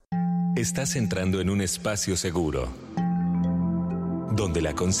Estás entrando en un espacio seguro, donde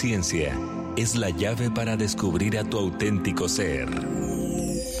la conciencia es la llave para descubrir a tu auténtico ser.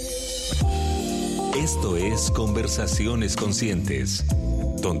 Esto es Conversaciones Conscientes,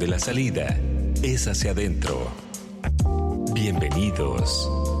 donde la salida es hacia adentro. Bienvenidos.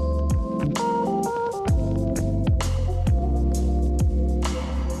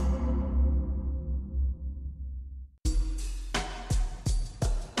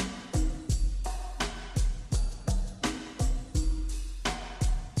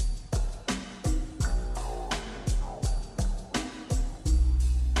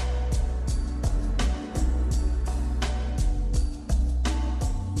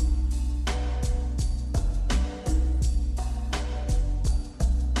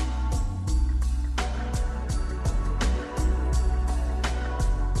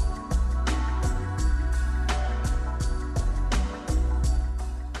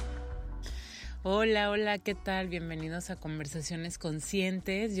 Hola, ¿qué tal? Bienvenidos a Conversaciones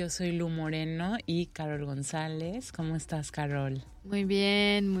Conscientes. Yo soy Moreno y Karoll González. ¿Cómo estás, Karoll? Muy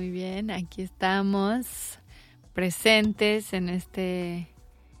bien. Aquí estamos presentes en este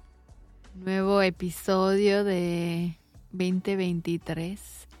nuevo episodio de 2023.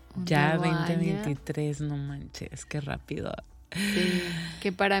 Ya 2023, no manches, qué rápido. Sí,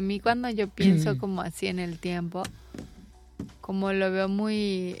 que para mí cuando yo pienso como así en el tiempo, como lo veo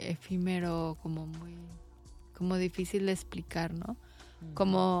muy efímero, como difícil de explicar, ¿no?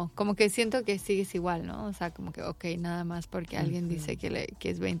 Como que siento que sigues igual, ¿no? O sea, como que, okay, nada más porque alguien dice que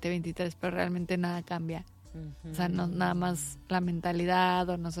es 2023, pero realmente nada cambia. O sea, no nada más la mentalidad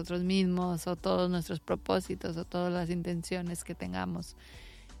o nosotros mismos o todos nuestros propósitos o todas las intenciones que tengamos,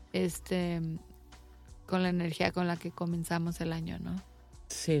 con la energía con la que comenzamos el año, ¿no?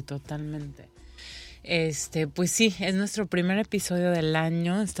 Sí, totalmente. Pues sí, es nuestro primer episodio del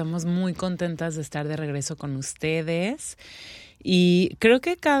año. Estamos muy contentas de estar de regreso con ustedes. Y creo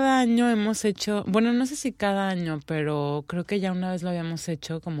que cada año hemos hecho, bueno, no sé si cada año, pero creo que ya una vez lo habíamos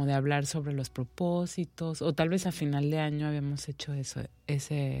hecho, como de hablar sobre los propósitos, o tal vez a final de año habíamos hecho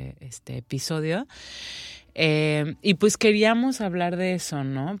ese episodio. Y pues queríamos hablar de eso,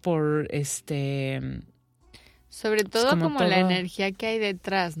 ¿no? Sobre todo como todo... la energía que hay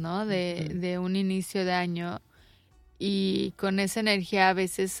detrás, ¿no? De un inicio de año. Y con esa energía a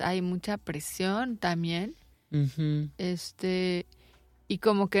veces hay mucha presión también. Uh-huh. Y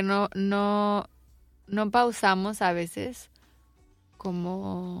como que no pausamos a veces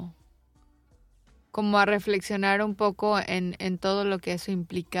como a reflexionar un poco en todo lo que eso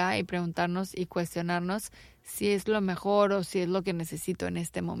implica y preguntarnos y cuestionarnos si es lo mejor o si es lo que necesito en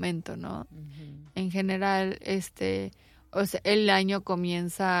este momento, ¿no? Uh-huh. En general, o sea, el año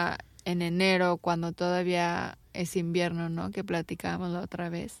comienza en enero cuando todavía es invierno, ¿no? Que platicábamos la otra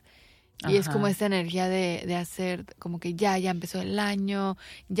vez. Y Ajá. Es como esta energía de hacer, como que ya empezó el año,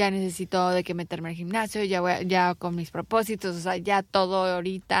 ya necesito de que meterme al gimnasio, ya con mis propósitos, o sea, ya todo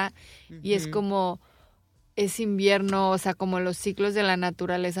ahorita. Uh-huh. Y es como, es invierno, o sea, como los ciclos de la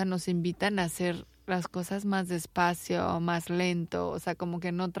naturaleza nos invitan a hacer las cosas más despacio, más lento, o sea, como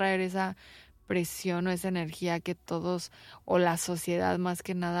que no traer esa presión o esa energía que todos, o la sociedad más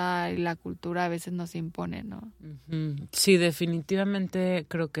que nada y la cultura a veces nos impone, ¿no? Uh-huh. Sí, definitivamente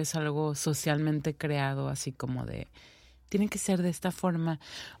creo que es algo socialmente creado, así como de, tiene que ser de esta forma.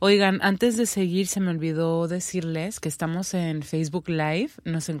 Oigan, antes de seguir se me olvidó decirles que estamos en Facebook Live,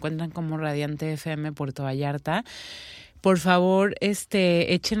 nos encuentran como Radiante FM Puerto Vallarta. Por favor,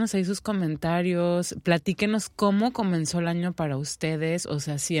 échenos ahí sus comentarios, platíquenos cómo comenzó el año para ustedes, o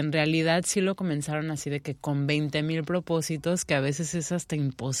sea, si en realidad sí lo comenzaron así de que con 20,000 propósitos, que a veces es hasta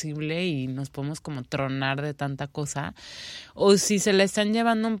imposible y nos podemos como tronar de tanta cosa, o si se la están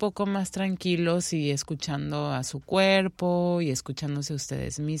llevando un poco más tranquilos y escuchando a su cuerpo y escuchándose a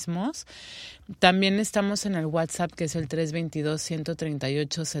ustedes mismos. También estamos en el WhatsApp, que es el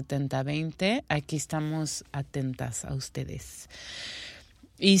 322-138-7020. Aquí estamos atentas a ustedes.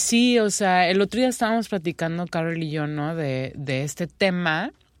 Y sí, o sea, el otro día estábamos platicando, Karoll y yo, ¿no? De este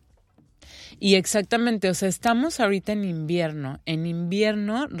tema. Y exactamente, o sea, estamos ahorita en invierno. En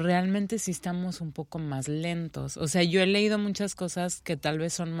invierno realmente sí estamos un poco más lentos. O sea, yo he leído muchas cosas que tal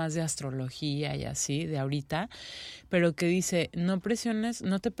vez son más de astrología y así, de ahorita, pero que dice, no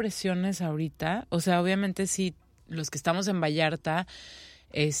te presiones ahorita. O sea, obviamente sí, los que estamos en Vallarta,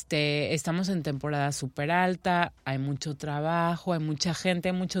 estamos en temporada súper alta, hay mucho trabajo, hay mucha gente,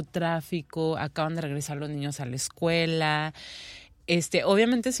 hay mucho tráfico, acaban de regresar los niños a la escuela.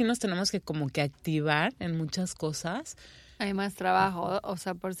 Obviamente sí nos tenemos que como que activar en muchas cosas. Hay más trabajo, o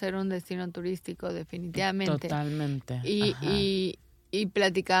sea, por ser un destino turístico, definitivamente. Totalmente. Y y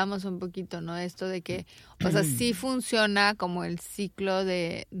platicábamos un poquito, ¿no? Esto de que, o sea, sí funciona como el ciclo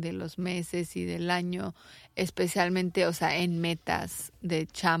de los meses y del año, especialmente, o sea, en metas de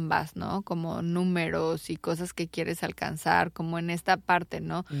chambas, ¿no? Como números y cosas que quieres alcanzar, como en esta parte,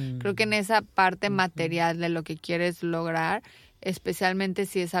 ¿no? Creo que en esa parte material de lo que quieres lograr, especialmente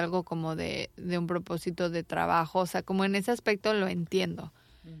si es algo como de un propósito de trabajo, o sea, como en ese aspecto lo entiendo,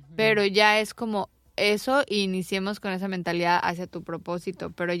 pero ya es como eso, y iniciemos con esa mentalidad hacia tu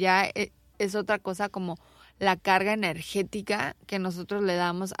propósito, pero ya es otra cosa como la carga energética que nosotros le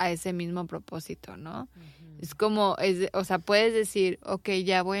damos a ese mismo propósito, ¿no? Es como, o sea, puedes decir, ok,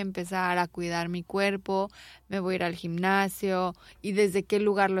 ya voy a empezar a cuidar mi cuerpo, me voy a ir al gimnasio, y ¿desde qué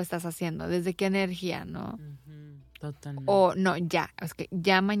lugar lo estás haciendo? ¿Desde qué energía, no? Totalmente. O no, es que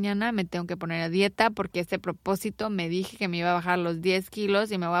ya mañana me tengo que poner a dieta porque este propósito me dije que me iba a bajar los 10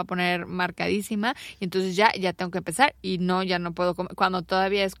 kilos y me voy a poner marcadísima, y entonces ya tengo que empezar, y no, ya no puedo comer, cuando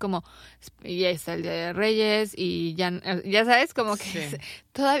todavía es como, ya está el Día de Reyes y ya sabes, como que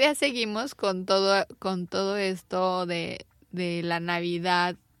todavía seguimos con todo esto de la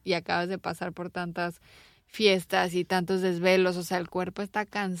Navidad, y acabas de pasar por tantas fiestas y tantos desvelos, o sea, el cuerpo está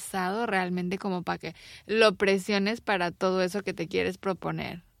cansado realmente como para que lo presiones para todo eso que te quieres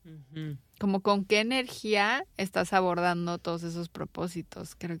proponer. Como con qué energía estás abordando todos esos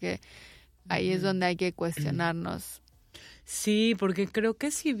propósitos. Creo que ahí es donde hay que cuestionarnos. Sí, porque creo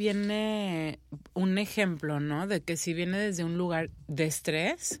que si viene un ejemplo, ¿no? De que si viene desde un lugar de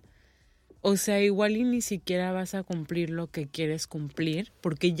estrés, o sea, igual y ni siquiera vas a cumplir lo que quieres cumplir,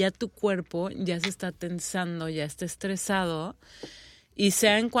 porque ya tu cuerpo ya se está tensando, ya está estresado, y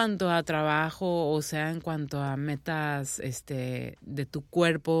sea en cuanto a trabajo o sea en cuanto a metas de tu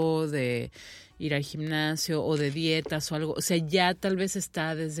cuerpo, de ir al gimnasio o de dietas o algo, o sea, ya tal vez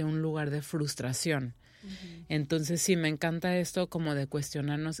está desde un lugar de frustración. Entonces sí, me encanta esto como de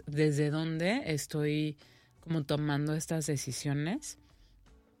cuestionarnos desde dónde estoy como tomando estas decisiones.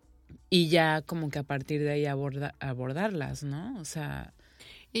 Y ya como que a partir de ahí abordarlas, ¿no? O sea...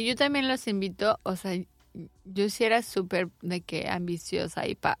 Y yo también los invito, o sea, yo sí era súper de que ambiciosa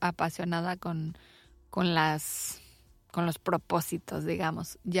y apasionada con los propósitos,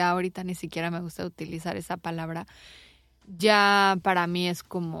 digamos. Ya ahorita ni siquiera me gusta utilizar esa palabra. Ya para mí es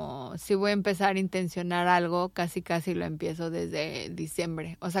como, si voy a empezar a intencionar algo, casi lo empiezo desde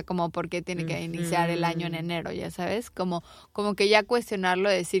diciembre. O sea, como porque tiene que iniciar el año en enero, ya sabes. Como que ya cuestionarlo,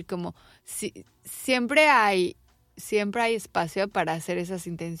 decir como, siempre hay espacio para hacer esas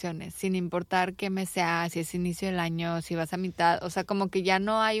intenciones, sin importar qué mes sea, si es inicio del año, si vas a mitad. O sea, como que ya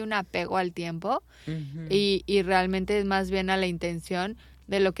no hay un apego al tiempo y realmente es más bien a la intención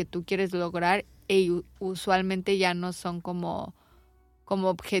de lo que tú quieres lograr. Y usualmente ya no son como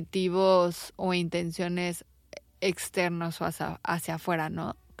objetivos o intenciones externos o hacia afuera,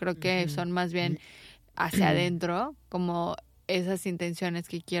 ¿no? Creo que son más bien hacia adentro, como esas intenciones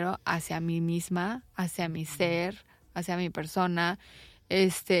que quiero hacia mí misma, hacia mi ser, hacia mi persona,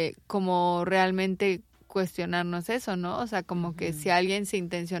 como realmente cuestionarnos eso, ¿no? O sea, como que si alguien se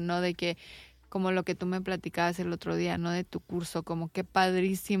intencionó de que, como lo que tú me platicabas el otro día, ¿no? De tu curso, como qué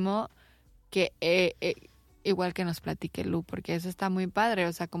padrísimo que igual que nos platique Lu, porque eso está muy padre,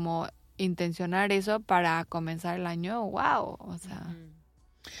 o sea, como intencionar eso para comenzar el año, wow, o sea.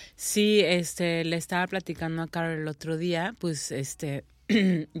 Sí, le estaba platicando a Karoll el otro día, pues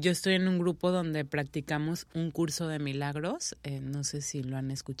yo estoy en un grupo donde practicamos un curso de milagros, no sé si lo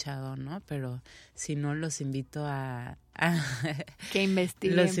han escuchado, ¿no? Pero si no, los invito a que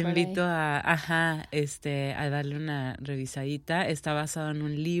investiguen. Los invito a darle una revisadita. Está basado en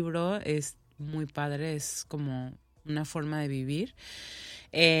un libro, es muy padre, es como una forma de vivir.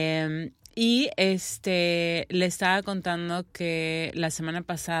 Y le estaba contando que la semana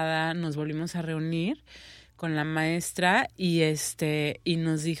pasada nos volvimos a reunir con la maestra y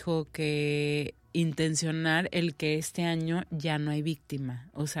nos dijo que intencionar el que este año ya no hay víctima,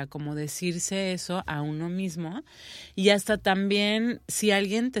 o sea, como decirse eso a uno mismo, y hasta también si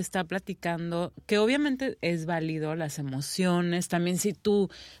alguien te está platicando, que obviamente es válido las emociones, también si tú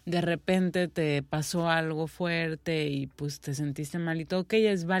de repente te pasó algo fuerte y pues te sentiste malito, ok,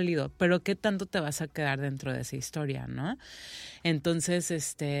 es válido, pero ¿qué tanto te vas a quedar dentro de esa historia, no?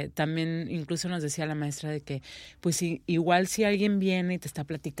 Entonces, también incluso nos decía la maestra de que, pues igual si alguien viene y te está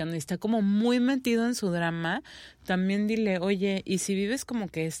platicando y está como muy metido en su drama, también dile, oye, ¿y si vives como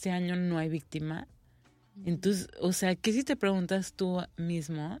que este año no hay víctima? Entonces, o sea, ¿qué si te preguntas tú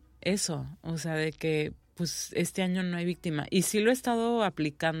mismo eso? O sea, de que, pues, este año no hay víctima. Y sí lo he estado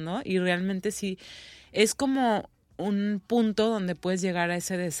aplicando y realmente sí, es como un punto donde puedes llegar a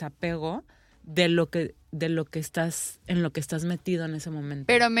ese desapego de lo que estás, en lo que estás metido en ese momento.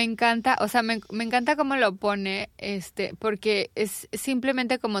 Pero me encanta, o sea, me encanta cómo lo pone, porque es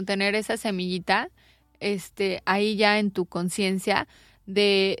simplemente como tener esa semillita, ahí ya en tu conciencia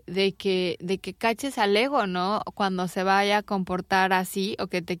de que caches al ego, ¿no? Cuando se vaya a comportar así o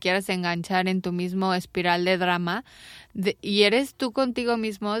que te quieras enganchar en tu mismo espiral de drama, y eres tú contigo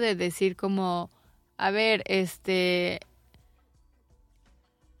mismo de decir como, a ver, te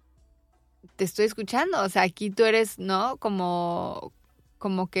estoy escuchando, o sea, aquí tú eres, ¿no? Como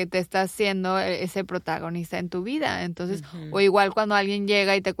que te estás siendo ese protagonista en tu vida. Entonces, o igual cuando alguien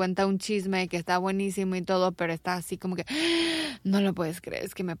llega y te cuenta un chisme que está buenísimo y todo, pero está así como que, no lo puedes creer,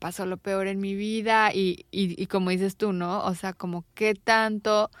 es que me pasó lo peor en mi vida y como dices tú, ¿no? O sea, como qué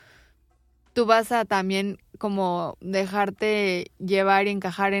tanto tú vas a también como dejarte llevar y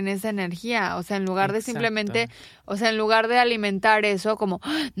encajar en esa energía. O sea, en lugar de simplemente, o sea, en lugar de alimentar eso como,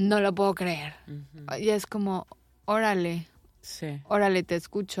 no lo puedo creer. Y es como, órale. Sí. Órale, te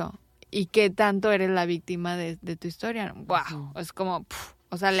escucho. ¿Y qué tanto eres la víctima de tu historia? ¡Wow! Es como,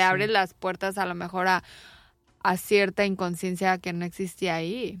 o sea, le abres las puertas a lo mejor a cierta inconsciencia que no existía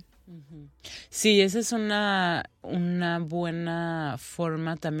ahí. Sí, esa es una buena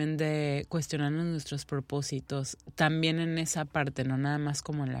forma también de cuestionarnos nuestros propósitos. También en esa parte, no nada más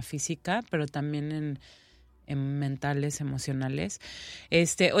como en la física, pero también en mentales, emocionales.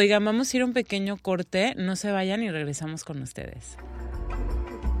 Oigan, vamos a ir a un pequeño corte, no se vayan y regresamos con ustedes.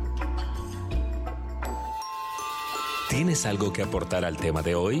 ¿Tienes algo que aportar al tema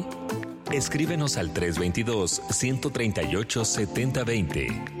de hoy? Escríbenos al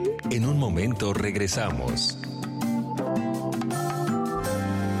 322-138-7020. En un momento regresamos.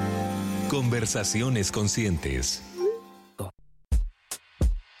 Conversaciones conscientes.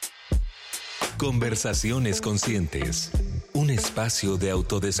 Conversaciones conscientes. Un espacio de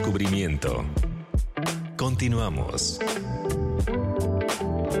autodescubrimiento. Continuamos.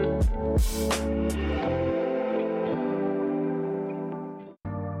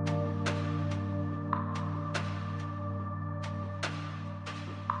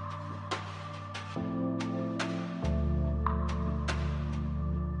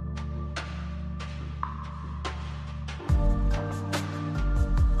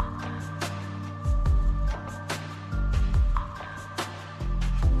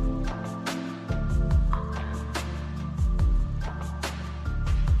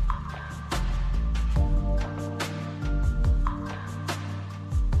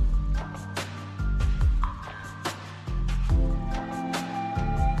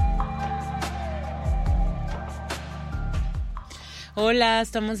 Hola,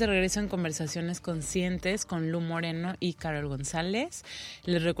 estamos de regreso en Conversaciones Conscientes con Moreno y Karoll González.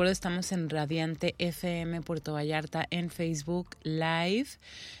 Les recuerdo, estamos en Radiante FM Puerto Vallarta en Facebook Live.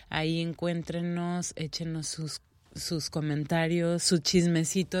 Ahí encuéntrenos, échenos sus comentarios, su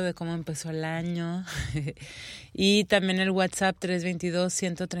chismecito de cómo empezó el año. Y también el WhatsApp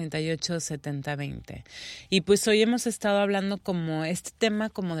 322-138-7020. Y pues hoy hemos estado hablando como este tema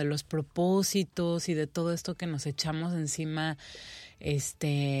como de los propósitos y de todo esto que nos echamos encima,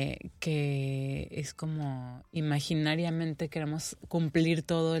 que es como imaginariamente queremos cumplir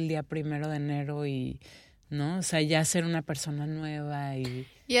todo el día 1 de enero y, ¿no? O sea, ya ser una persona nueva y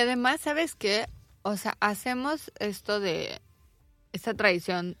además, ¿sabes qué? O sea, hacemos esto de esta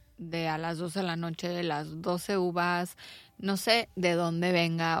tradición de a las 12 de la noche, de las 12 uvas, no sé de dónde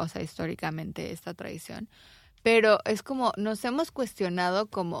venga, o sea, históricamente esta tradición, pero es como nos hemos cuestionado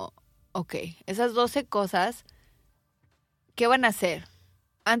como, ok, esas 12 cosas, ¿qué van a hacer?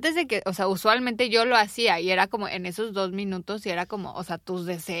 Antes de que, o sea, usualmente yo lo hacía y era como en esos 2 minutos y era como, o sea, tus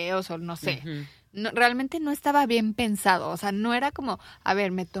deseos o no sé. Uh-huh. No, realmente no estaba bien pensado, o sea, no era como, a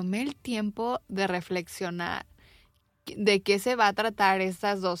ver, me tomé el tiempo de reflexionar de qué se va a tratar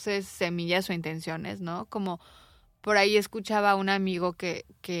estas 12 semillas o intenciones, ¿no? Como por ahí escuchaba a un amigo que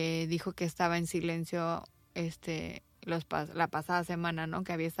dijo que estaba en silencio la pasada semana, ¿no?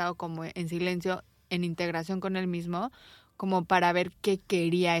 Que había estado como en silencio, en integración con él mismo, como para ver qué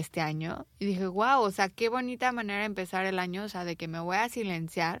quería este año. Y dije, wow, o sea, qué bonita manera de empezar el año, o sea, de que me voy a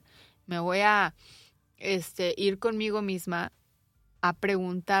silenciar, me voy a ir conmigo misma a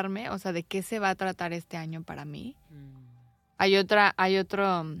preguntarme, o sea, de qué se va a tratar este año para mí. Hay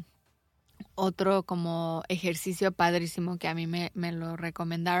otro como ejercicio padrísimo que a mí me lo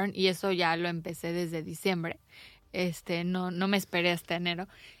recomendaron y eso ya lo empecé desde diciembre. No me esperé hasta enero.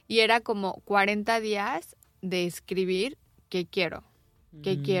 Y era como 40 días de escribir qué quiero.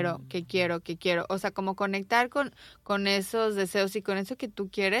 ¿Qué quiero? ¿Qué quiero? ¿Qué quiero? O sea, como conectar con esos deseos y con eso que tú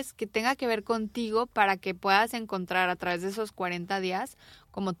quieres, que tenga que ver contigo para que puedas encontrar a través de esos 40 días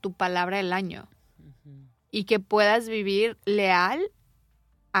como tu palabra del año. Y que puedas vivir leal,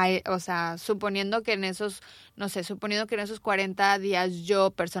 o sea, suponiendo que en esos 40 días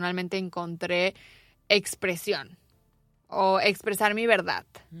yo personalmente encontré expresión o expresar mi verdad.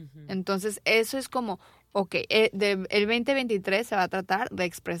 Entonces, eso es como... Ok, el 2023 se va a tratar de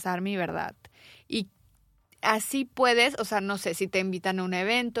expresar mi verdad. Y así puedes, o sea, no sé, si te invitan a un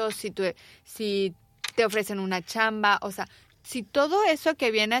evento, si te ofrecen una chamba, o sea, si todo eso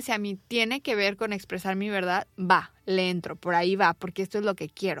que viene hacia mí tiene que ver con expresar mi verdad, le entro, por ahí va, porque esto es lo que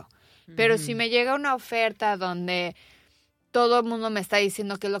quiero. Pero si me llega una oferta donde todo el mundo me está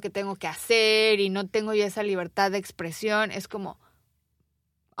diciendo qué es lo que tengo que hacer y no tengo ya esa libertad de expresión, es como,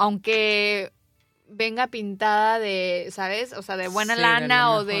 aunque... venga pintada de, ¿sabes? O sea, de buena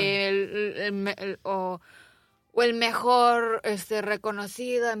lana o o el mejor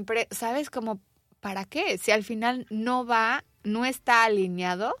reconocido ¿sabes? Como, ¿para qué? Si al final no está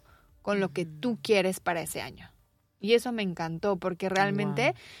alineado con lo que tú quieres para ese año. Y eso me encantó porque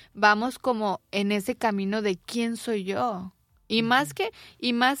realmente vamos como en ese camino de quién soy yo. Y más que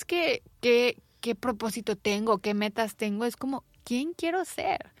qué propósito tengo, qué metas tengo, es como quién quiero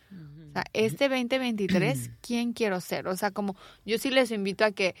ser. O sea, este 2023, ¿quién quiero ser? O sea, como yo sí les invito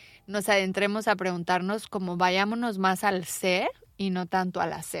a que nos adentremos a preguntarnos como vayámonos más al ser y no tanto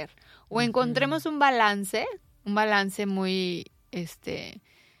al hacer. O encontremos un balance muy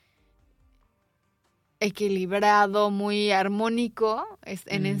equilibrado, muy armónico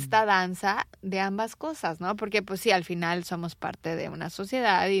en esta danza de ambas cosas, ¿no? Porque pues sí, al final somos parte de una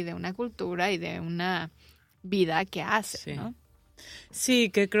sociedad y de una cultura y de una vida que hace, ¿no?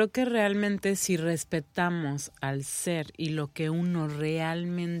 Sí, que creo que realmente si respetamos al ser y lo que uno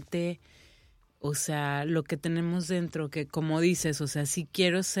realmente, o sea, lo que tenemos dentro, que como dices, o sea, si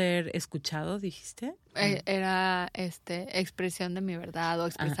quiero ser escuchado, ¿dijiste? Era expresión de mi verdad o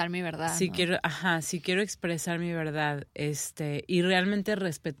expresar mi verdad. Si ¿no? quiero expresar mi verdad, y realmente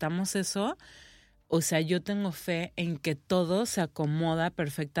respetamos eso. O sea, yo tengo fe en que todo se acomoda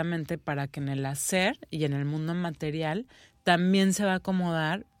perfectamente para que en el hacer y en el mundo material también se va a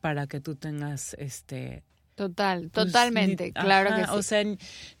acomodar para que tú tengas Totalmente, claro que sí. O sea,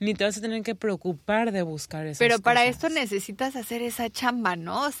 ni te vas a tener que preocupar de buscar esas Pero para cosas. esto necesitas hacer esa chamba,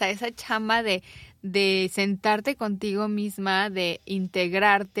 ¿no? O sea, esa chamba de sentarte contigo misma, de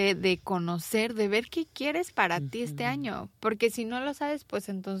integrarte, de conocer, de ver qué quieres para ti este año. Porque si no lo sabes, pues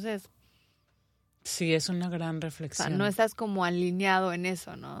entonces... Sí, es una gran reflexión. O sea, no estás como alineado en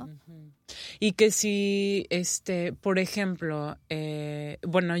eso, ¿no? Y que si, por ejemplo,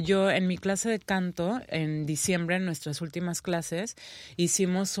 bueno, yo en mi clase de canto, en diciembre, en nuestras últimas clases,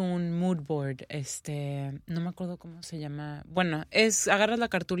 hicimos un mood board, no me acuerdo cómo se llama. Bueno, agarras la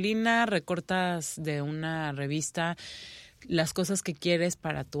cartulina, recortas de una revista las cosas que quieres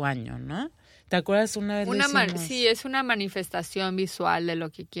para tu año, ¿no? ¿Te acuerdas una vez lo hicimos? Sí, es una manifestación visual de lo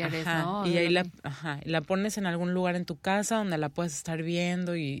que quieres, ¿no? Y ahí la pones en algún lugar en tu casa donde la puedes estar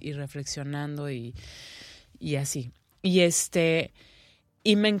viendo y reflexionando y así.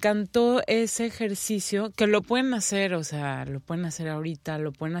 Y me encantó ese ejercicio, que lo pueden hacer, o sea, lo pueden hacer ahorita,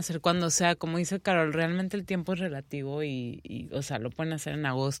 lo pueden hacer cuando sea, como dice Karoll, realmente el tiempo es relativo y o sea, lo pueden hacer en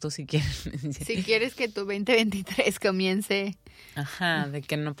agosto si quieren. Si quieres que tu 2023 comience. De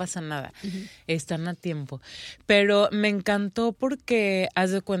que no pasa nada, están a tiempo. Pero me encantó porque, haz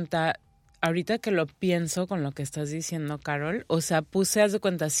de cuenta, ahorita que lo pienso con lo que estás diciendo, Karoll, o sea, haz de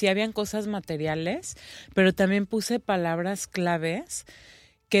cuenta, sí habían cosas materiales, pero también puse palabras claves,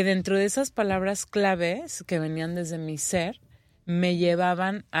 que dentro de esas palabras claves que venían desde mi ser, me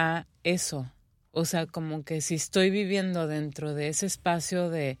llevaban a eso. O sea, como que si estoy viviendo dentro de ese espacio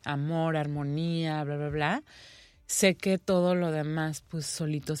de amor, armonía, bla, bla, bla, sé que todo lo demás, pues,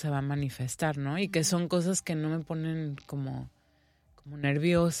 solito se va a manifestar, ¿no? Y que son cosas que no me ponen como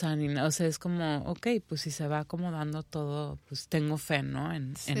nerviosa ni nada. O sea, es como, ok, pues si se va acomodando todo, pues tengo fe, ¿no?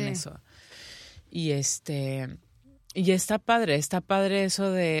 En eso. Y y está padre eso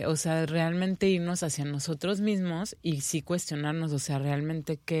de, o sea, realmente irnos hacia nosotros mismos y sí cuestionarnos, o sea,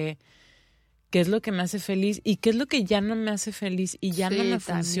 realmente qué es lo que me hace feliz y qué es lo que ya no me hace feliz y ya no me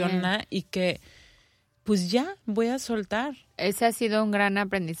funciona y que pues ya voy a soltar. Ese ha sido un gran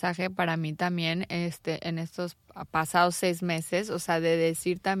aprendizaje para mí también en estos pasados 6 meses, o sea, de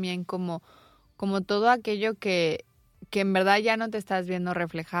decir también como todo aquello que en verdad ya no te estás viendo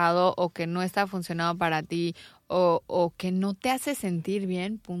reflejado o que no está funcionando para ti o que no te hace sentir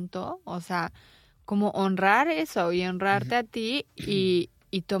bien, punto. O sea, como honrar eso y honrarte a ti y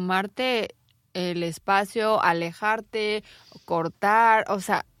tomarte el espacio, alejarte, cortar, o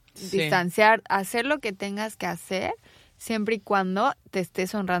sea, distanciar, hacer lo que tengas que hacer, siempre y cuando te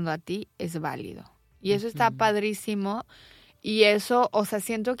estés honrando a ti, es válido. Y eso está padrísimo. Y eso, o sea,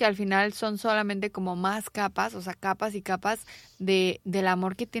 siento que al final son solamente como más capas, o sea, capas y capas del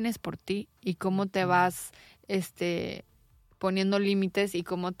amor que tienes por ti y cómo te vas poniendo límites y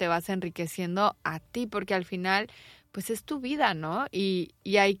cómo te vas enriqueciendo a ti, porque al final, pues es tu vida, ¿no? Y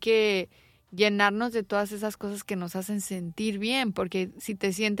hay que llenarnos de todas esas cosas que nos hacen sentir bien, porque si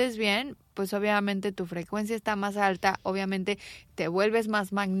te sientes bien, pues obviamente tu frecuencia está más alta, obviamente te vuelves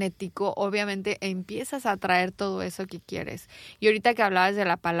más magnético, obviamente empiezas a atraer todo eso que quieres. Y ahorita que hablabas de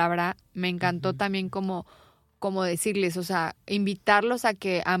la palabra, me encantó también como decirles, o sea, invitarlos a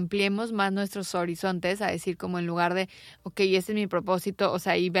que ampliemos más nuestros horizontes, a decir como en lugar de, ok, ese es mi propósito, o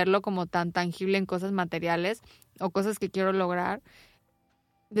sea, y verlo como tan tangible en cosas materiales o cosas que quiero lograr,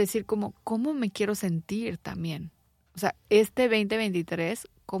 decir como, ¿cómo me quiero sentir también? O sea, 2023,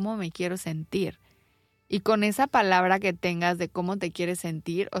 ¿cómo me quiero sentir? Y con esa palabra que tengas de cómo te quieres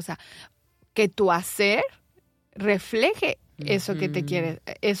sentir, o sea, que tu hacer refleje eso que te quieres,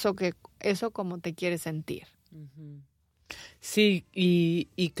 eso como te quieres sentir. Sí,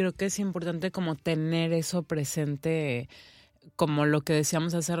 y creo que es importante como tener eso presente, como lo que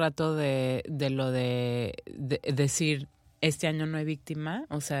decíamos hace rato de lo de decir, este año no hay víctima,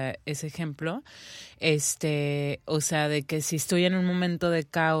 o sea, ese ejemplo, o sea, de que si estoy en un momento de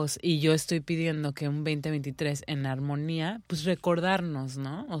caos y yo estoy pidiendo que un 2023 en armonía, pues recordarnos,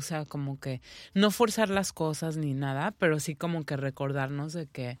 ¿no? O sea, como que no forzar las cosas ni nada, pero sí como que recordarnos de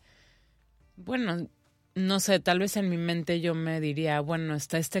que, bueno, no sé, tal vez en mi mente yo me diría, bueno,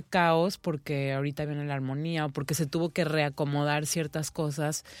 está este caos porque ahorita viene la armonía o porque se tuvo que reacomodar ciertas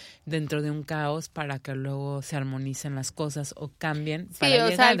cosas dentro de un caos para que luego se armonicen las cosas o cambien. Sí, para o sea, al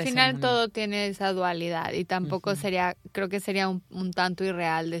llegar a esa final armonía. todo tiene esa dualidad y tampoco creo que sería un tanto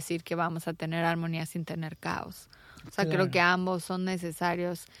irreal decir que vamos a tener armonía sin tener caos. O sea, creo que ambos son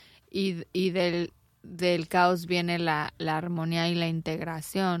necesarios y del caos viene la armonía y la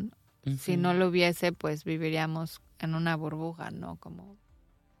integración. Si no lo hubiese, pues viviríamos en una burbuja, ¿no? Como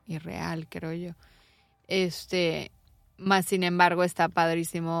irreal, creo yo. Más sin embargo, está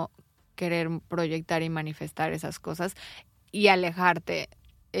padrísimo querer proyectar y manifestar esas cosas y alejarte,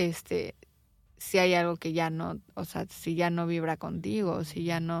 si hay algo que ya no, o sea, si ya no vibra contigo, si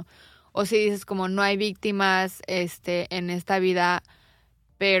ya no, o si dices como no hay víctimas, en esta vida,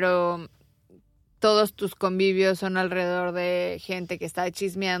 pero todos tus convivios son alrededor de gente que está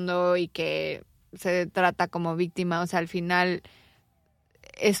chismeando y que se trata como víctima. O sea, al final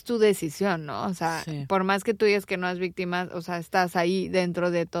es tu decisión, ¿no? O sea, por más que tú digas que no es víctima, o sea, estás ahí dentro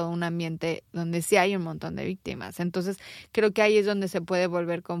de todo un ambiente donde sí hay un montón de víctimas. Entonces, creo que ahí es donde se puede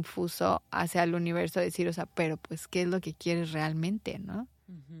volver confuso hacia el universo, decir, o sea, pero pues, ¿qué es lo que quieres realmente, no?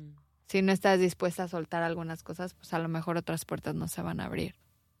 Si no estás dispuesta a soltar algunas cosas, pues a lo mejor otras puertas no se van a abrir.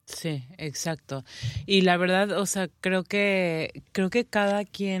 Sí, exacto. Y la verdad, o sea, creo que cada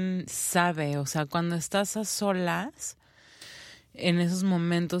quien sabe, o sea, cuando estás a solas, en esos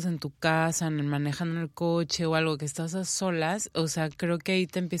momentos en tu casa, manejando el coche o algo que estás a solas, o sea, creo que ahí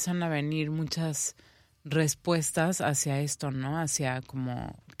te empiezan a venir muchas respuestas hacia esto, ¿no? Hacia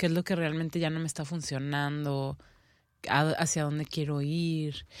como, ¿qué es lo que realmente ya no me está funcionando? Hacia dónde quiero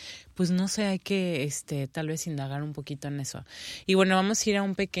ir, pues no sé, hay que tal vez indagar un poquito en eso. Y bueno, vamos a ir a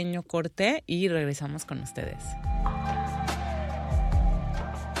un pequeño corte y regresamos con ustedes.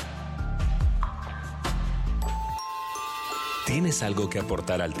 ¿Tienes algo que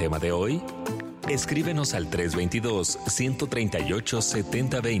aportar al tema de hoy? Escríbenos al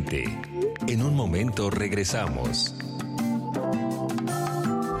 322-138-7020. En un momento regresamos.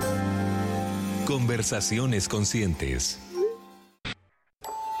 Conversaciones conscientes.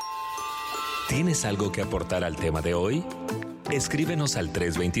 ¿Tienes algo que aportar al tema de hoy? Escríbenos al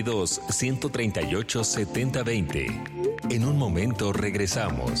 322-138-7020. En un momento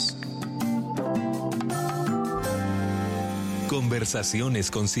regresamos.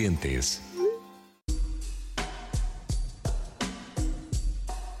 Conversaciones conscientes.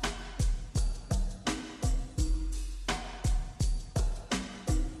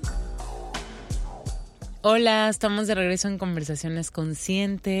 Hola, estamos de regreso en Conversaciones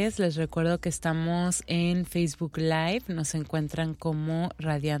Conscientes. Les recuerdo que estamos en Facebook Live. Nos encuentran como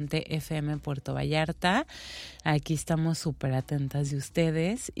Radiante FM Puerto Vallarta. Aquí estamos súper atentas de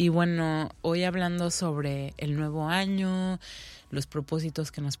ustedes. Y bueno, hoy hablando sobre el nuevo año, los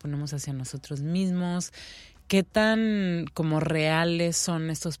propósitos que nos ponemos hacia nosotros mismos. qué tan como reales son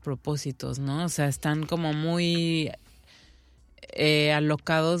estos propósitos, ¿no? O sea, están como muy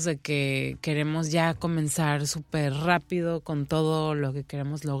alocados de que queremos ya comenzar súper rápido con todo lo que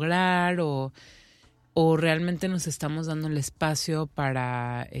queremos lograr o realmente nos estamos dando el espacio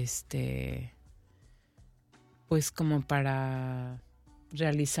para pues como para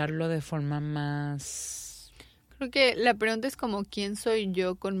realizarlo de forma más... Creo que la pregunta es como ¿quién soy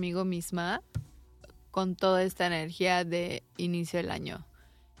yo conmigo misma con toda esta energía de inicio del año?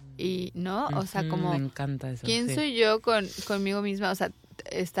 Y ¿no? O sea, como me encanta eso. ¿quién sí. soy yo conmigo misma? O sea,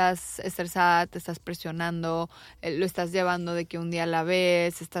 estás estresada, te estás presionando, lo estás llevando de que un día a la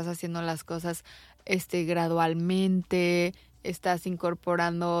vez, estás haciendo las cosas gradualmente, estás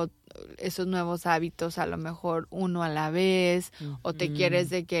incorporando esos nuevos hábitos a lo mejor uno a la vez, o te quieres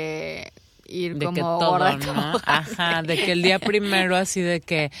de que ir de como que todo, gorda ¿no? Ajá, de que el día primero así de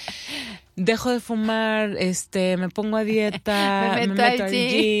que dejo de fumar, me pongo a dieta, me meto al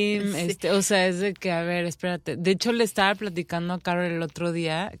gym, Sí. o sea, es de que, a ver, espérate. De hecho, le estaba platicando a Karoll el otro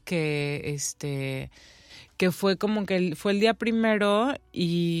día que, que fue como que fue el día primero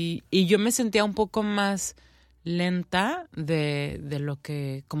y yo me sentía un poco más lenta de lo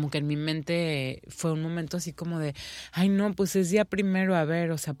que como que en mi mente fue un momento así como de ay no, pues es día primero, a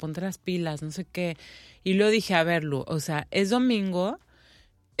ver, o sea, ponte las pilas, no sé qué. Y luego dije, a ver, Lu, o sea, es domingo,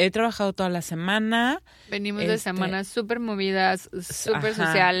 he trabajado toda la semana. Venimos de semanas súper movidas, súper ajá,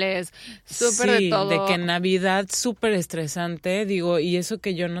 sociales, súper sí, de todo. de que Navidad súper estresante, digo, y eso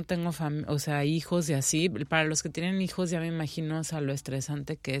que yo no tengo o sea, hijos y así, para los que tienen hijos ya me imagino, o sea, lo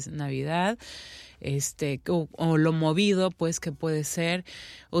estresante que es Navidad, o lo movido, pues, que puede ser,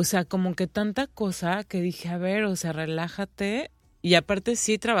 o sea, como que tanta cosa que dije, a ver, o sea, relájate, y aparte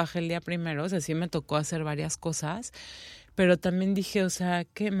sí trabajé el día primero, o sea, sí me tocó hacer varias cosas, pero también dije, o sea,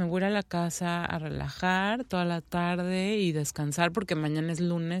 que me voy a ir a la casa a relajar toda la tarde y descansar porque mañana es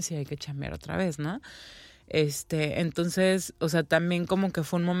lunes y hay que chambear otra vez, ¿no? Entonces, o sea, también como que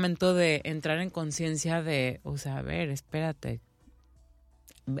fue un momento de entrar en conciencia de, o sea, a ver, espérate,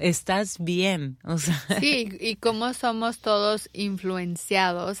 estás bien, o sea. Sí, y cómo somos todos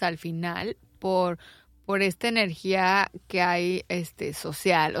influenciados al final por esta energía que hay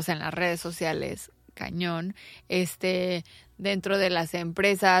social, o sea, en las redes sociales, cañón, dentro de las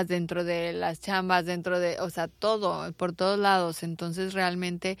empresas, dentro de las chambas, dentro de, o sea, todo, por todos lados. Entonces,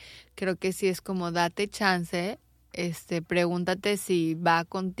 realmente creo que sí es como date chance, pregúntate si va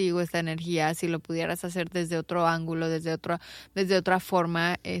contigo esta energía, si lo pudieras hacer desde otro ángulo, desde otra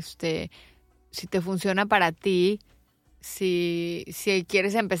forma, si te funciona para ti, si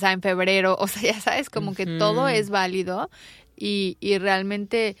quieres empezar en febrero, o sea, ya sabes, como que todo es válido y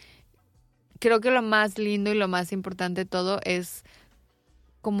realmente creo que lo más lindo y lo más importante de todo es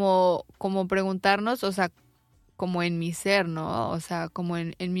como preguntarnos, o sea, como en mi ser, ¿no? O sea, como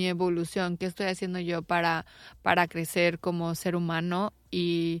en mi evolución, ¿qué estoy haciendo yo para crecer como ser humano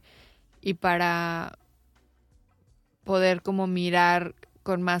y para poder como mirar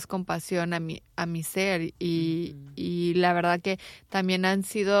con más compasión a mi ser? Y la verdad que también el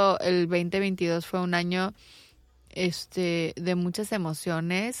 2022 fue un año de muchas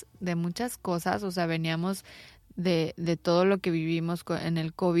emociones, de muchas cosas, o sea, veníamos de todo lo que vivimos en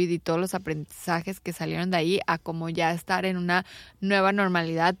el COVID y todos los aprendizajes que salieron de ahí a como ya estar en una nueva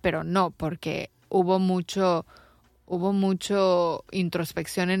normalidad, pero no, porque hubo mucho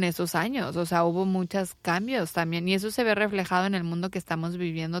introspección en esos años, o sea, hubo muchos cambios también y eso se ve reflejado en el mundo que estamos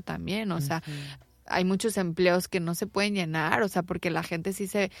viviendo también, o sea, hay muchos empleos que no se pueden llenar, o sea, porque la gente sí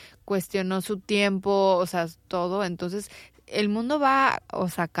se cuestionó su tiempo, o sea, todo, entonces el mundo va, o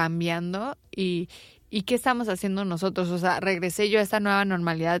sea, cambiando y ¿qué estamos haciendo nosotros? O sea, ¿regresé yo a esta nueva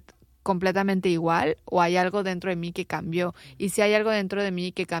normalidad completamente igual o hay algo dentro de mí que cambió? Y si hay algo dentro de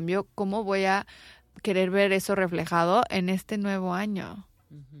mí que cambió, ¿cómo voy a querer ver eso reflejado en este nuevo año?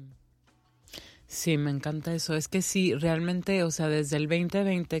 Sí, me encanta eso. Es que sí, realmente, o sea, desde el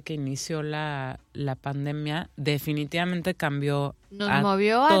 2020 que inició la pandemia, definitivamente cambió. Nos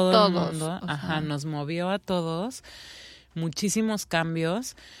movió a todo el todos. mundo. O sea. Ajá, nos movió a todos. Muchísimos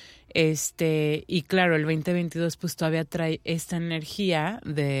cambios. Y claro, el 2022 pues todavía trae esta energía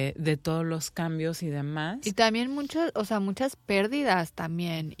de todos los cambios y demás. Y también muchas pérdidas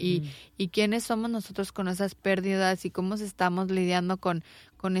también. Y quiénes somos nosotros con esas pérdidas y cómo estamos lidiando con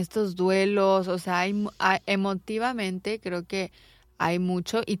estos duelos. O sea, emotivamente creo que hay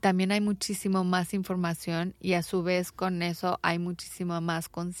mucho y también hay muchísimo más información y a su vez con eso hay muchísima más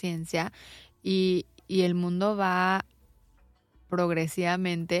conciencia y el mundo va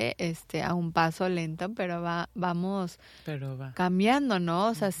progresivamente a un paso lento, pero vamos cambiando, ¿no?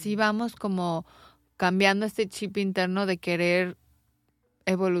 O sea, sí vamos como cambiando este chip interno de querer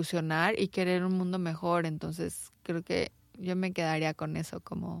evolucionar y querer un mundo mejor. Entonces creo que yo me quedaría con eso,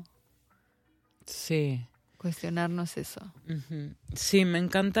 como Sí. cuestionarnos eso. Ujú. Sí, me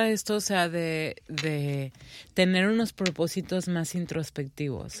encanta esto, o sea, de tener unos propósitos más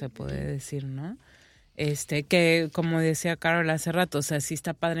introspectivos, se puede decir, ¿no? Que como decía Karoll hace rato, o sea, sí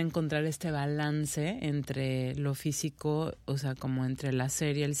está padre encontrar este balance entre lo físico, o sea, como entre el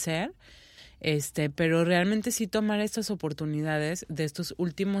hacer y el ser, pero realmente sí tomar estas oportunidades de estos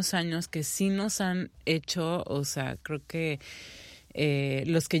últimos años que sí nos han hecho, o sea, creo que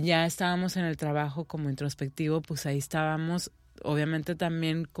los que ya estábamos en el trabajo como introspectivo, pues ahí estábamos, obviamente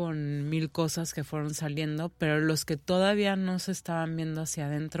también con 1000 cosas que fueron saliendo, pero los que todavía no se estaban viendo hacia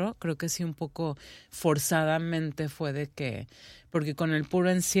adentro, creo que sí un poco forzadamente fue de que, porque con el puro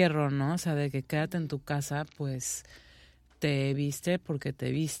encierro, ¿no? O sea, de que quédate en tu casa, pues te viste porque te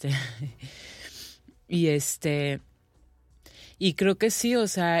viste. y Y creo que sí, o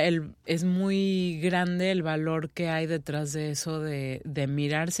sea, es muy grande el valor que hay detrás de eso, de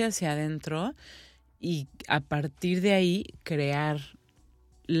mirarse hacia adentro y a partir de ahí crear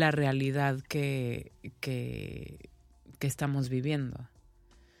la realidad que estamos viviendo.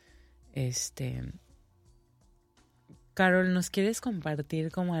 Karoll, ¿nos quieres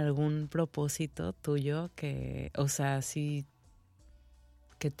compartir como algún propósito tuyo que, o sea, sí,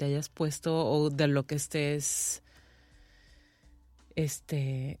 que te hayas puesto o de lo que estés...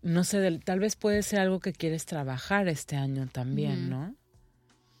 no sé, tal vez puede ser algo que quieres trabajar este año también, ¿no?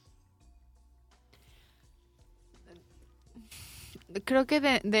 Creo que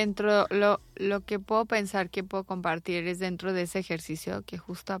dentro lo que puedo pensar que puedo compartir es dentro de ese ejercicio que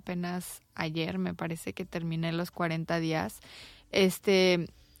justo apenas ayer me parece que terminé los 40 días.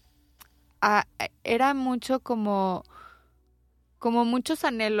 Era mucho como muchos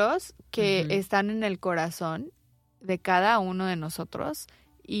anhelos que están en el corazón de cada uno de nosotros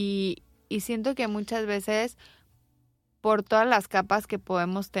y siento que muchas veces por todas las capas que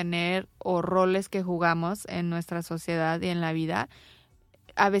podemos tener o roles que jugamos en nuestra sociedad y en la vida,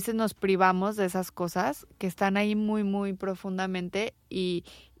 a veces nos privamos de esas cosas que están ahí muy, muy profundamente y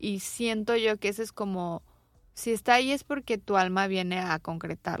siento yo que eso es como, si está ahí es porque tu alma viene a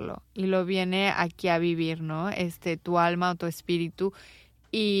concretarlo y lo viene aquí a vivir, ¿no? Tu alma o tu espíritu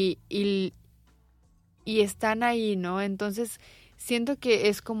y están ahí, ¿no? Entonces siento que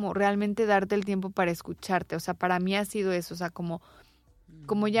es como realmente darte el tiempo para escucharte. O sea, para mí ha sido eso, o sea, como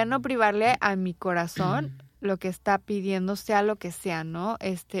ya no privarle a mi corazón lo que está pidiendo, sea lo que sea, ¿no?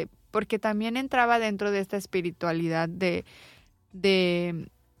 Porque también entraba dentro de esta espiritualidad de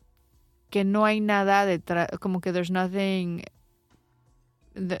que no hay nada detrás, como que there's nothing,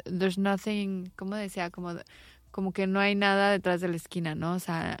 ¿cómo decía? Como que no hay nada detrás de la esquina, ¿no? O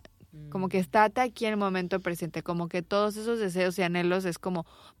sea, como que estate aquí en el momento presente, como que todos esos deseos y anhelos es como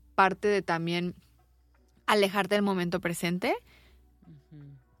parte de también alejarte del momento presente,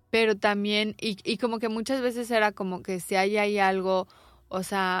 pero también, y como que muchas veces era como que si hay algo, o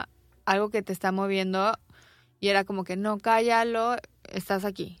sea, algo que te está moviendo, y era como que no, cállalo, estás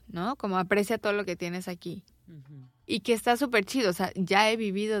aquí, ¿no? Como aprecia todo lo que tienes aquí. Y que está súper chido, o sea, ya he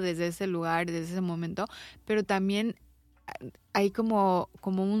vivido desde ese lugar, desde ese momento, pero también hay como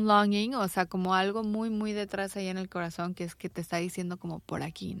un longing, o sea, como algo muy, muy detrás ahí en el corazón que es que te está diciendo como por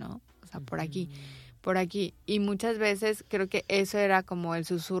aquí, ¿no? O sea, por aquí. Y muchas veces creo que eso era como el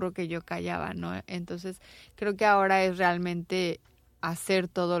susurro que yo callaba, ¿no? Entonces creo que ahora es realmente hacer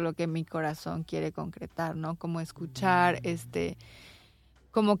todo lo que mi corazón quiere concretar, ¿no? Como escuchar,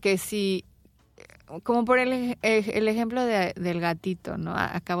 como que si, como por el ejemplo del gatito, ¿no?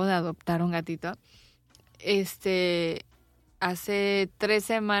 Acabo de adoptar un gatito. Hace 3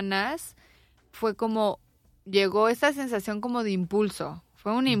 semanas fue como, llegó esta sensación como de impulso.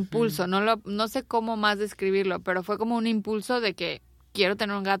 Fue un impulso, no sé cómo más describirlo, pero fue como un impulso de que quiero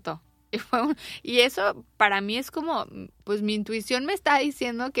tener un gato. Y eso para mí es como, pues mi intuición me está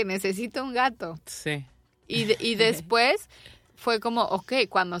diciendo que necesito un gato. Sí. Y después fue como, ok,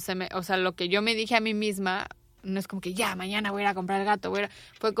 cuando o sea, lo que yo me dije a mí misma, no es como que ya, mañana voy a ir a comprar el gato.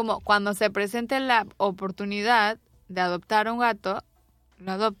 Fue como, cuando se presente la oportunidad de adoptar un gato,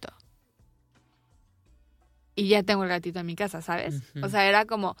 lo adopto. Y ya tengo el gatito en mi casa, ¿sabes? O sea, era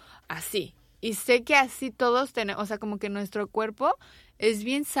como así. Y sé que así todos tenemos, o sea, como que nuestro cuerpo es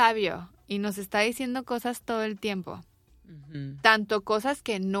bien sabio y nos está diciendo cosas todo el tiempo. Tanto cosas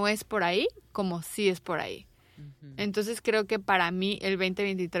que no es por ahí, como sí es por ahí. Entonces creo que para mí el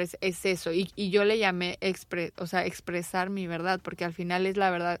 2023 es eso. Y yo le llamé expresar mi verdad, porque al final es la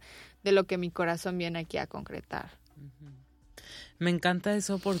verdad de lo que mi corazón viene aquí a concretar. Me encanta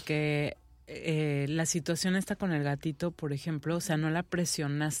eso porque la situación está con el gatito, por ejemplo, o sea, no la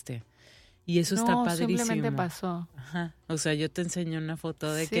presionaste. Y eso está padrísimo. Simplemente pasó. Ajá. O sea, yo te enseñé una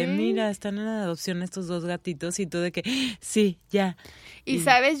foto de ¿Sí? que, mira, están en adopción estos 2 gatitos y tú de que, sí, ya. Y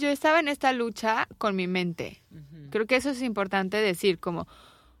sabes, yo estaba en esta lucha con mi mente. Creo que eso es importante decir, como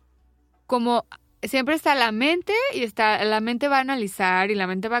siempre está la mente y la mente va a analizar y la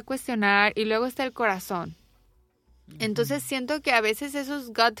mente va a cuestionar y luego está el corazón. Entonces siento que a veces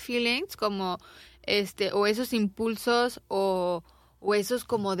esos gut feelings como o esos impulsos o esos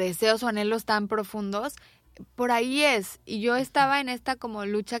como deseos o anhelos tan profundos, por ahí es. Y yo estaba en esta como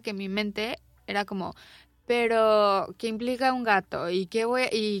lucha que mi mente era como, pero ¿qué implica un gato? ¿Y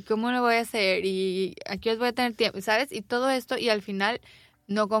cómo lo voy a hacer? ¿Y a qué hora voy a tener tiempo? ¿Sabes? Y todo esto y al final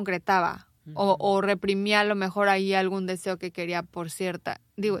no concretaba. O reprimía a lo mejor ahí algún deseo que quería por cierta.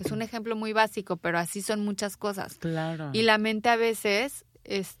 Digo, es un ejemplo muy básico, pero así son muchas cosas. Claro. Y la mente a veces,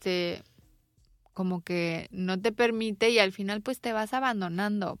 como que no te permite y al final pues te vas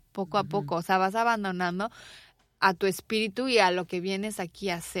abandonando poco a poco. O sea, vas abandonando a tu espíritu y a lo que vienes aquí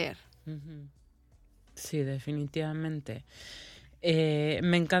a hacer. Sí, definitivamente.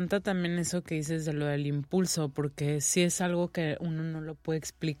 Me encanta también eso que dices de lo del impulso, porque sí es algo que uno no lo puede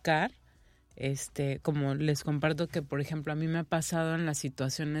explicar. Como les comparto que, por ejemplo, a mí me ha pasado en las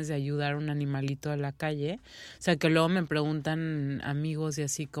situaciones de ayudar a un animalito a la calle, o sea, que luego me preguntan amigos y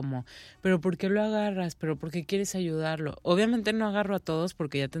así como, ¿pero por qué lo agarras? ¿Pero por qué quieres ayudarlo? Obviamente no agarro a todos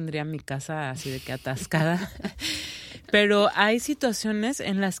porque ya tendría mi casa así de que atascada, pero hay situaciones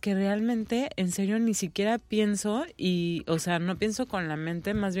en las que realmente, en serio, ni siquiera pienso y, o sea, no pienso con la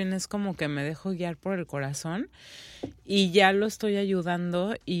mente, más bien es como que me dejo guiar por el corazón y ya lo estoy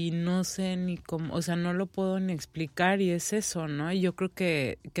ayudando y no sé ni cómo, o sea, no lo puedo ni explicar y es eso, ¿no? Y yo creo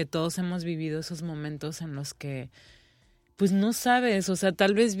que todos hemos vivido esos momentos en los que, pues no sabes, o sea,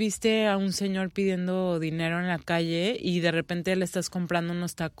 tal vez viste a un señor pidiendo dinero en la calle y de repente le estás comprando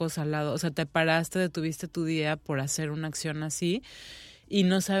unos tacos al lado, o sea, te paraste, detuviste tu día por hacer una acción así y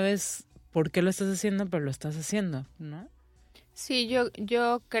no sabes por qué lo estás haciendo, pero lo estás haciendo, ¿no? Sí, yo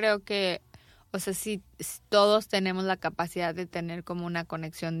creo que, o sea, sí, todos tenemos la capacidad de tener como una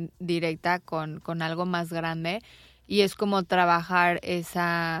conexión directa con algo más grande y es como trabajar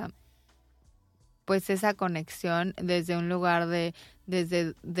esa conexión desde un lugar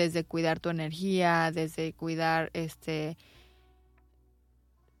desde cuidar tu energía, desde cuidar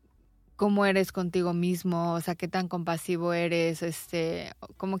cómo eres contigo mismo, o sea, qué tan compasivo eres,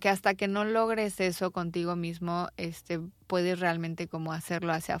 como que hasta que no logres eso contigo mismo, puedes realmente como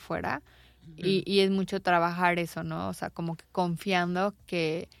hacerlo hacia afuera. Y es mucho trabajar eso, ¿no? O sea, como que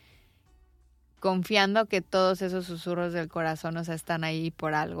confiando que todos esos susurros del corazón, o sea, están ahí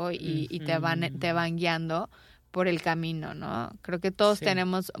por algo y te van guiando por el camino, ¿no? Creo que todos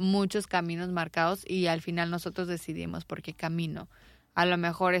tenemos muchos caminos marcados y al final nosotros decidimos por qué camino. A lo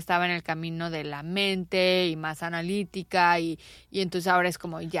mejor estaba en el camino de la mente y más analítica y entonces ahora es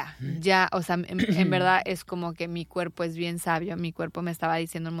como ya, o sea, en verdad es como que mi cuerpo es bien sabio, mi cuerpo me estaba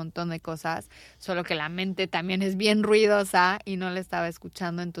diciendo un montón de cosas, solo que la mente también es bien ruidosa y no le estaba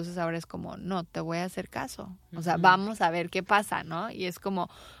escuchando, entonces ahora es como, no, te voy a hacer caso, o sea, vamos a ver qué pasa, ¿no? Y es como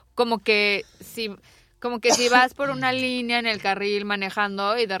que si vas por una línea en el carril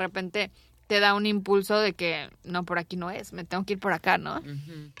manejando y de repente te da un impulso de que no, por aquí no es, me tengo que ir por acá, ¿no?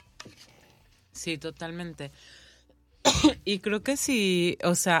 Sí, totalmente. Y creo que sí,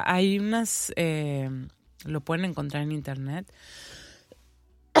 o sea, hay unas, lo pueden encontrar en internet,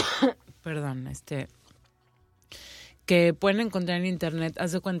 perdón, que pueden encontrar en internet,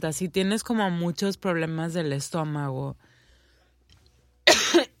 haz de cuenta, si tienes como muchos problemas del estómago,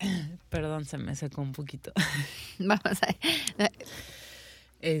 perdón, se me secó un poquito. Vamos a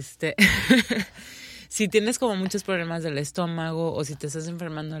si tienes como muchos problemas del estómago o si te estás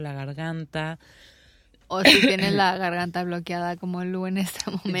enfermando de la garganta. O si tienes la garganta bloqueada como Lu en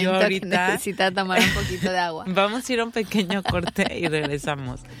este momento, yo ahorita, que necesita tomar un poquito de agua. Vamos a ir a un pequeño corte y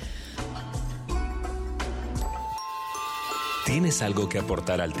regresamos. ¿Tienes algo que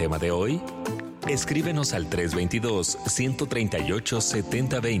aportar al tema de hoy? Escríbenos al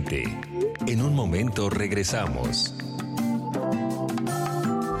 322-138-7020. En un momento regresamos.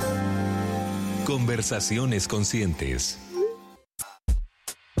 Conversaciones conscientes.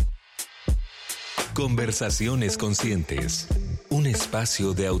 Conversaciones conscientes. Un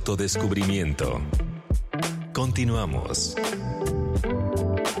espacio de autodescubrimiento. Continuamos.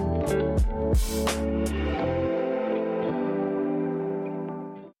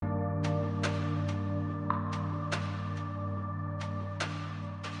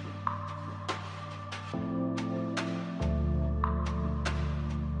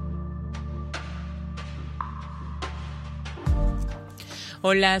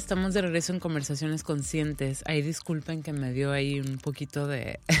 Hola, estamos de regreso en Conversaciones Conscientes. Ahí disculpen que me dio ahí un poquito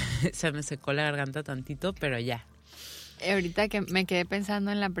de... se me secó la garganta tantito, pero ya. Ahorita que me quedé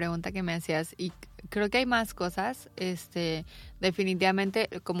pensando en la pregunta que me hacías y creo que hay más cosas. Definitivamente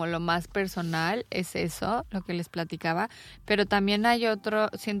como lo más personal es eso, lo que les platicaba, pero también hay otro,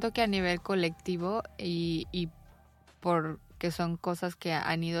 siento que a nivel colectivo y porque son cosas que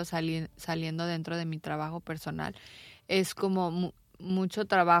han ido saliendo dentro de mi trabajo personal, es como mucho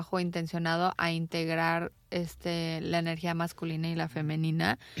trabajo intencionado a integrar la energía masculina y la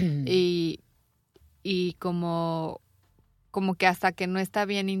femenina y como que hasta que no está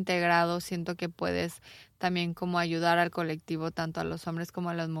bien integrado, siento que puedes también como ayudar al colectivo, tanto a los hombres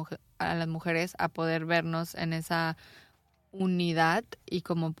como a las mujeres, a poder vernos en esa unidad y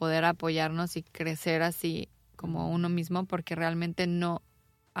como poder apoyarnos y crecer así como uno mismo, porque realmente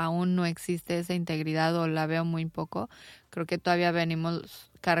aún no existe esa integridad o la veo muy poco. Creo que todavía venimos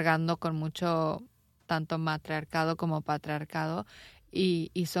cargando con mucho, tanto matriarcado como patriarcado,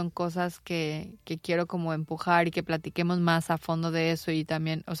 y son cosas que quiero como empujar y que platiquemos más a fondo de eso. Y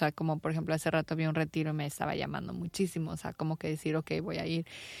también, o sea, como por ejemplo hace rato vi un retiro y me estaba llamando muchísimo, o sea, como que decir, ok, voy a ir.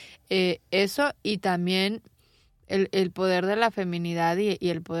 Eso y también el poder de la feminidad y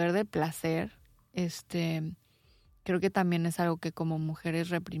el poder del placer, creo que también es algo que como mujeres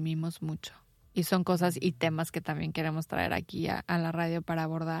reprimimos mucho. Y son cosas y temas que también queremos traer aquí a la radio para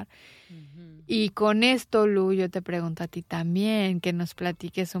abordar. Uh-huh. Y con esto, Lu, yo te pregunto a ti también, que nos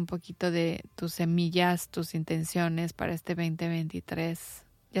platiques un poquito de tus semillas, tus intenciones para este 2023.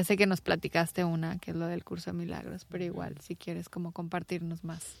 Ya sé que nos platicaste una, que es lo del curso de milagros, pero igual, si quieres como compartirnos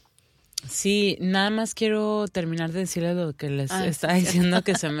más. Sí, nada más quiero terminar de decirles lo que les estaba diciendo,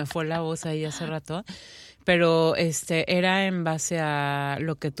 que se me fue la voz ahí hace rato. Pero era en base a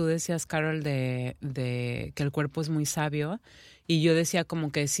lo que tú decías, Karoll, de que el cuerpo es muy sabio. Y yo decía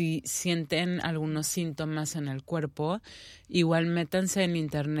como que si sienten algunos síntomas en el cuerpo, igual métanse en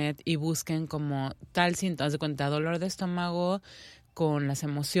internet y busquen como tal síntoma. Haz de cuenta, dolor de estómago con las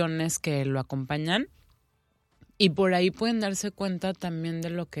emociones que lo acompañan. Y por ahí pueden darse cuenta también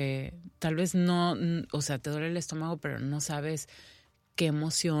de lo que tal vez no, o sea, te duele el estómago, pero no sabes qué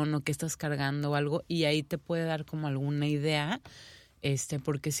emoción o qué estás cargando o algo, y ahí te puede dar como alguna idea,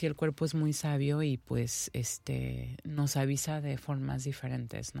 porque sí, el cuerpo es muy sabio y pues nos avisa de formas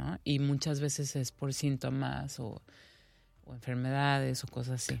diferentes, ¿no? Y muchas veces es por síntomas o enfermedades o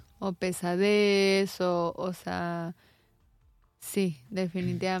cosas así. O pesadez o sea, sí,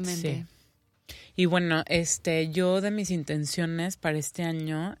 definitivamente. Sí. Y bueno, yo de mis intenciones para este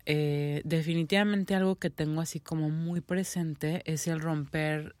año, definitivamente algo que tengo así como muy presente es el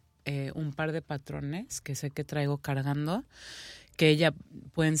romper un par de patrones que sé que traigo cargando, que ya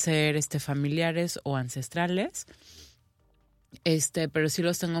pueden ser familiares o ancestrales, pero sí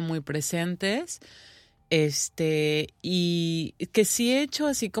los tengo muy presentes. Y que sí he hecho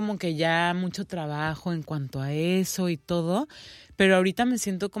así como que ya mucho trabajo en cuanto a eso y todo, pero ahorita me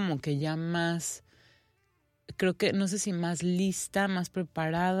siento como que ya más, creo que no sé si más lista, más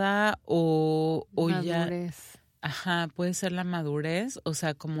preparada o madurez. Ya. Ajá, puede ser la madurez, o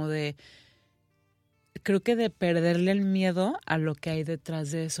sea, como de, creo que de perderle el miedo a lo que hay detrás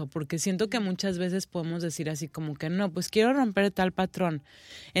de eso, porque siento que muchas veces podemos decir así como que no, pues quiero romper tal patrón.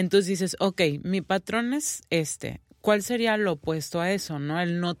 Entonces dices, ok, mi patrón es ¿cuál sería lo opuesto a eso, no?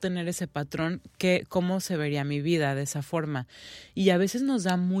 El no tener ese patrón, ¿cómo se vería mi vida de esa forma? Y a veces nos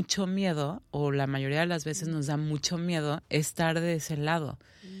da mucho miedo, o la mayoría de las veces nos da mucho miedo estar de ese lado.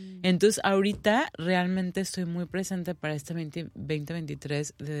 Entonces ahorita realmente estoy muy presente para este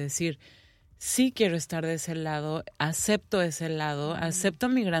 2023 de decir, sí quiero estar de ese lado, acepto ese lado, acepto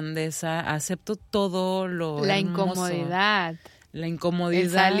mi grandeza, acepto todo lo la hermoso. Incomodidad. La incomodidad. El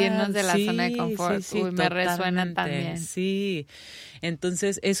salirnos de la zona de confort. Sí, me resuena también. Sí,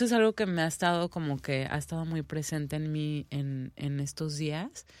 entonces eso es algo que me ha estado como que ha estado muy presente en mí en estos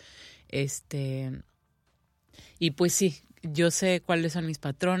días. Y pues sí, yo sé cuáles son mis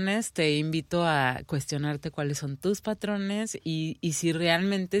patrones, te invito a cuestionarte cuáles son tus patrones y si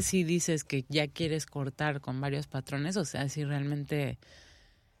realmente sí dices que ya quieres cortar con varios patrones, o sea, si realmente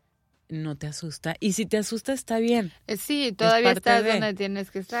no te asusta. Y si te asusta, está bien. Sí, todavía estás donde tienes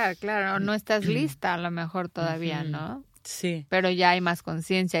que estar, claro. No estás lista a lo mejor todavía, ¿no? Sí. Pero ya hay más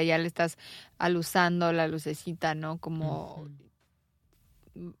conciencia, ya le estás alusando la lucecita, ¿no? Como...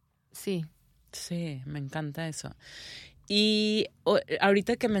 Sí. Sí, me encanta eso. Y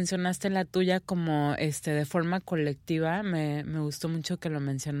ahorita que mencionaste la tuya como de forma colectiva, me gustó mucho que lo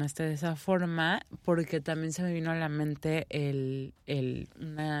mencionaste de esa forma, porque también se me vino a la mente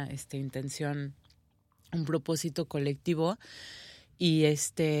una intención, un propósito colectivo.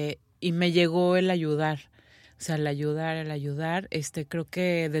 y me llegó el ayudar. O sea, el ayudar. Creo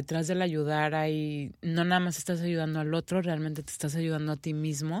que detrás del ayudar no nada más estás ayudando al otro, realmente te estás ayudando a ti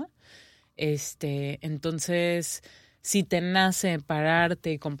mismo. Entonces, si te nace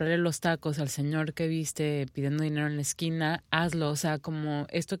pararte y comprarle los tacos al señor que viste pidiendo dinero en la esquina, hazlo. O sea, como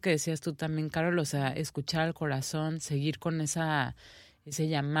esto que decías tú también, Karoll, o sea, escuchar al corazón, seguir con ese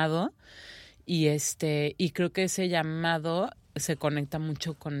llamado. Y creo que ese llamado se conecta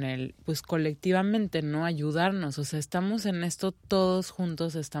mucho con pues colectivamente, ¿no? Ayudarnos. O sea, estamos en esto todos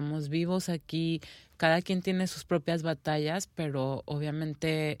juntos, estamos vivos aquí, cada quien tiene sus propias batallas, pero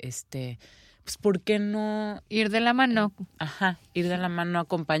obviamente, pues, ¿por qué no? Ir de la mano. Ir de la mano,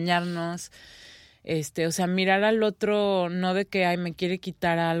 acompañarnos. O sea, mirar al otro, no de que, me quiere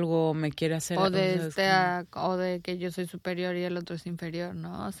quitar algo, me quiere hacer... O de que yo soy superior y el otro es inferior,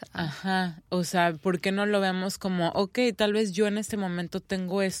 ¿no? O sea, o sea, ¿por qué no lo vemos como, ok, tal vez yo en este momento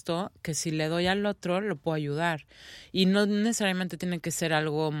tengo esto, que si le doy al otro, lo puedo ayudar? Y no necesariamente tiene que ser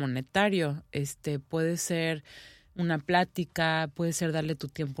algo monetario, puede ser una plática, puede ser darle tu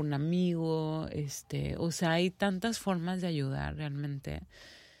tiempo a un amigo, o sea, hay tantas formas de ayudar realmente.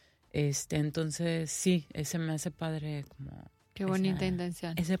 Entonces, sí, ese me hace padre como... Qué bonita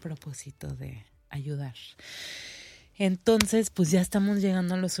intención. Ese propósito de ayudar. Entonces, pues ya estamos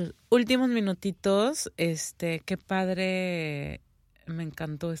llegando a los últimos minutitos. Qué padre, me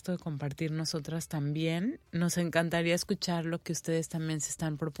encantó esto de compartir nosotras también. Nos encantaría escuchar lo que ustedes también se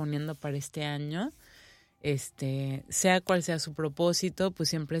están proponiendo para este año. Sea cual sea su propósito, pues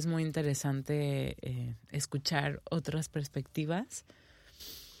siempre es muy interesante escuchar otras perspectivas.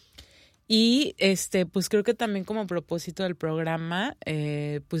 Y pues creo que también como propósito del programa,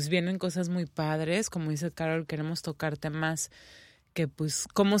 pues vienen cosas muy padres. Como dice Karoll, queremos tocar temas que, pues,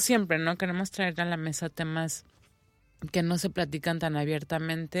 como siempre, ¿no? Queremos traer a la mesa temas que no se platican tan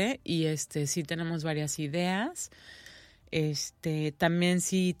abiertamente. Y sí tenemos varias ideas. También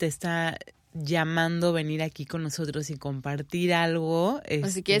si te está llamando venir aquí con nosotros y compartir algo. O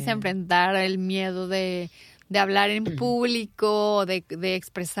si quieres enfrentar el miedo de hablar en público, de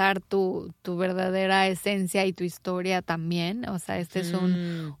expresar tu verdadera esencia y tu historia también. O sea, es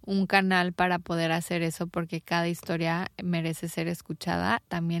un canal para poder hacer eso, porque cada historia merece ser escuchada,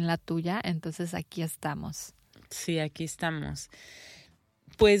 también la tuya. Entonces aquí estamos. Sí, aquí estamos.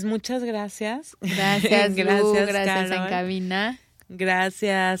 Pues muchas gracias. Gracias, gracias Karoll. En cabina.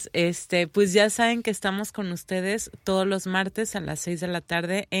 Gracias. Pues ya saben que estamos con ustedes todos los martes a las 6 de la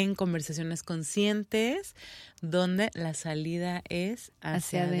tarde en Conversaciones Conscientes, donde la salida es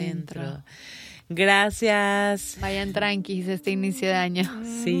hacia adentro. Gracias. Vayan tranquis este inicio de año.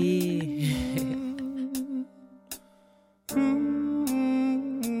 Sí.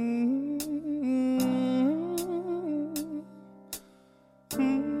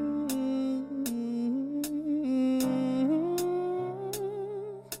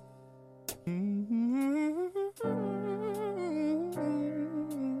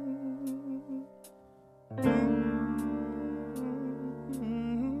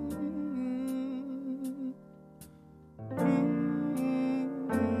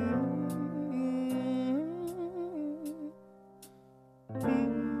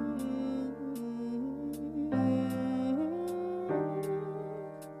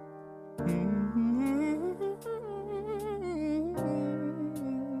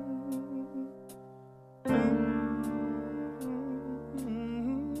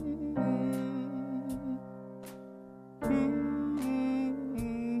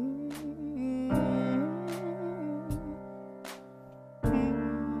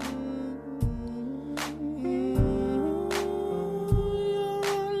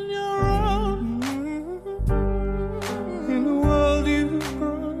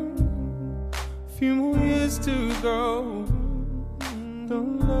 go.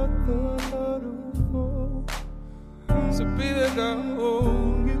 Don't let the bottle fall. So be the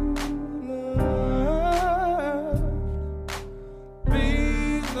girl you love.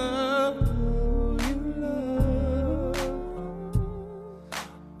 Be the girl you love.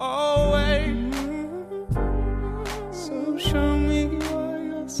 Always. So show me why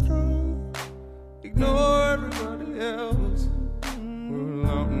you're strong. Ignore everybody else. We're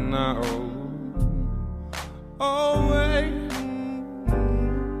alone now. Always.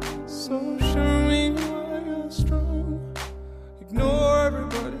 So show me why you're strong. Ignore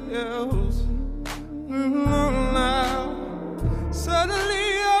everybody else. Alone now. Suddenly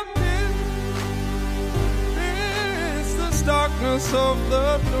I've been. It's the darkness of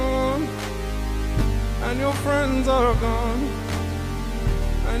the dawn. And your friends are gone.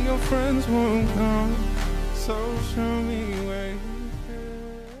 And your friends won't come. So show me where you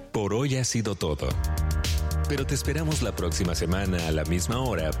Por hoy ha sido todo. Pero te esperamos la próxima semana a la misma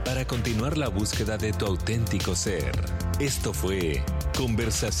hora para continuar la búsqueda de tu auténtico ser. Esto fue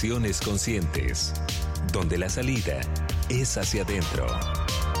Conversaciones Conscientes, donde la salida es hacia adentro.